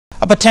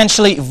A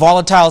potentially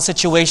volatile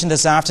situation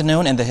this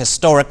afternoon in the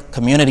historic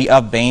community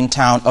of Bains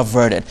town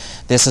averted.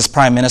 This is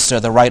Prime Minister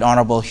the Right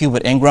Honorable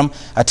Hubert Ingram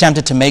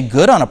attempted to make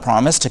good on a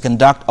promise to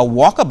conduct a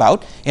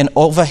walkabout in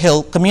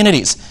overhill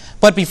communities.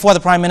 But before the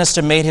Prime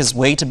Minister made his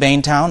way to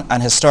Bains town, an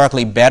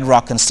historically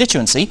bedrock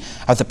constituency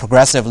of the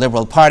Progressive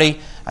Liberal Party,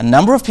 a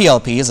number of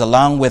PLPs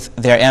along with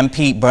their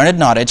MP Bernard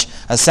Nottage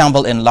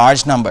assembled in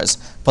large numbers.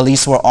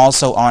 Police were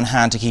also on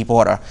hand to keep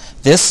order.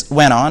 This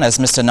went on as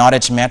Mr.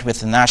 Nottage met with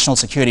the National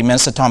Security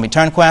Minister Tommy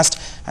Turnquest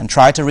and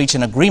tried to reach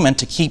an agreement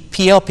to keep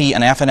PLP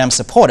and FNM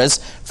supporters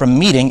from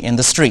meeting in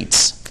the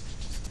streets.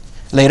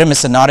 Later,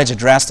 Mr. Nottage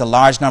addressed a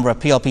large number of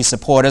PLP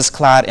supporters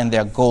clad in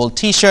their gold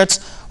T-shirts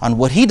on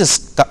what he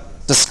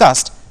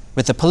discussed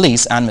with the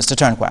police and Mr.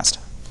 Turnquest.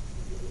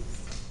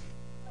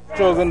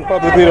 Chosen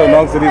publicly to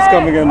announce that he's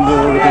coming in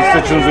the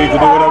constituency to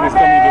do whatever he's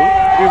coming to do.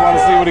 We want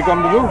to see what he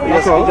come to do. He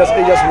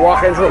just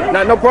walking through.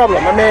 No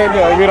problem. I mean,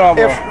 yeah, we don't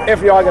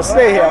if y'all can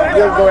stay here,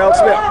 you'll go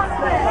elsewhere.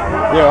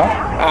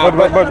 Yeah,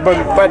 but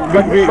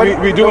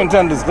we do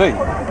intend to stay.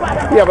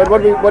 Yeah, but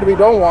what we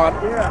don't want,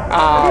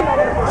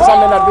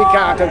 something that we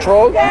can't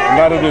control.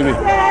 Neither do we.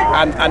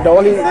 And the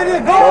only way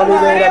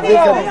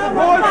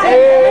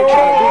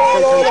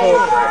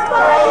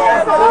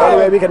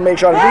that we can make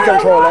sure that we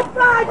control it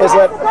is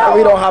that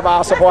we don't have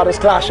our supporters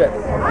clashing.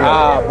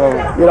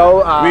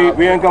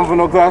 We ain't come for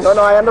no clash. No,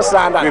 I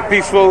understand that. We're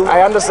peaceful.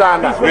 I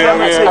understand that.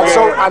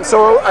 And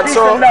so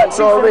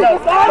are we.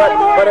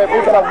 But if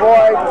we can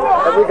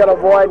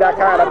avoid that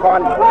kind of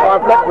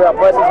conflict where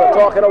persons are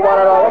talking to one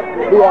another,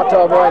 we want to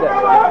avoid it.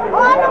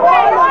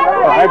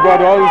 I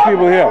brought all these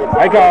people here.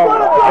 I can't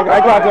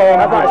tell them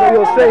to go. So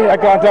you'll stay here. I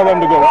can't tell them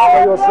to go. So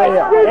you'll stay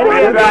here.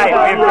 We've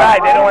tried.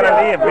 They don't want to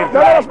leave.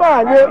 No, that's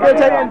fine. We'll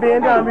take it.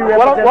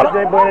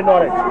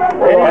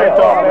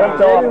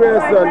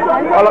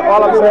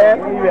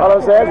 All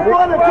I'm saying,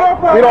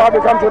 we don't have to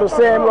come to the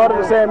same road at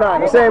the same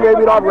time. The same way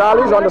we don't have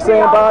rallies on the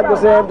same park at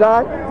the same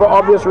time for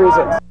obvious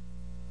reasons.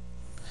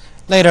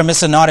 Later,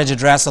 Mr. Nottage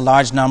addressed a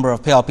large number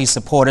of PLP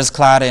supporters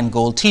clad in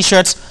gold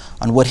T-shirts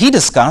on what he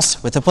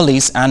discussed with the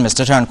police and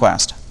Mr.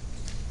 Turnquest.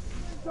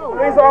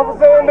 Police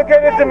officer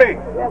indicated to me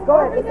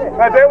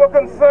that they were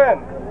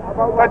concerned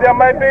that there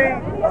might be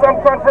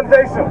some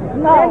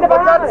confrontation.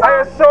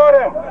 I assured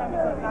him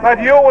that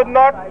you would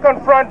not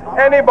confront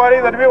anybody,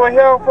 that we were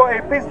here for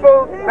a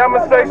peaceful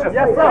demonstration.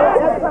 Yes,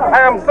 sir.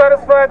 I am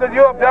satisfied that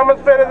you have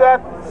demonstrated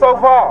that so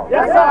far.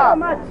 Yes, sir.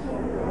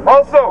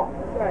 Also,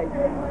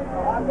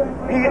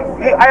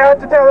 I had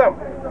to tell him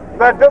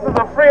that this is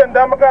a free and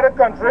democratic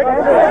country,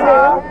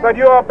 that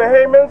you are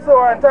Bahamians who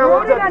are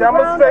entitled to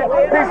demonstrate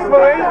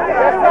peacefully,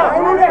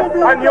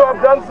 and you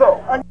have done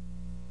so.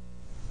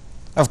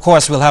 Of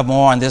course, we'll have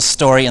more on this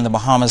story in the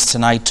Bahamas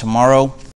tonight, tomorrow.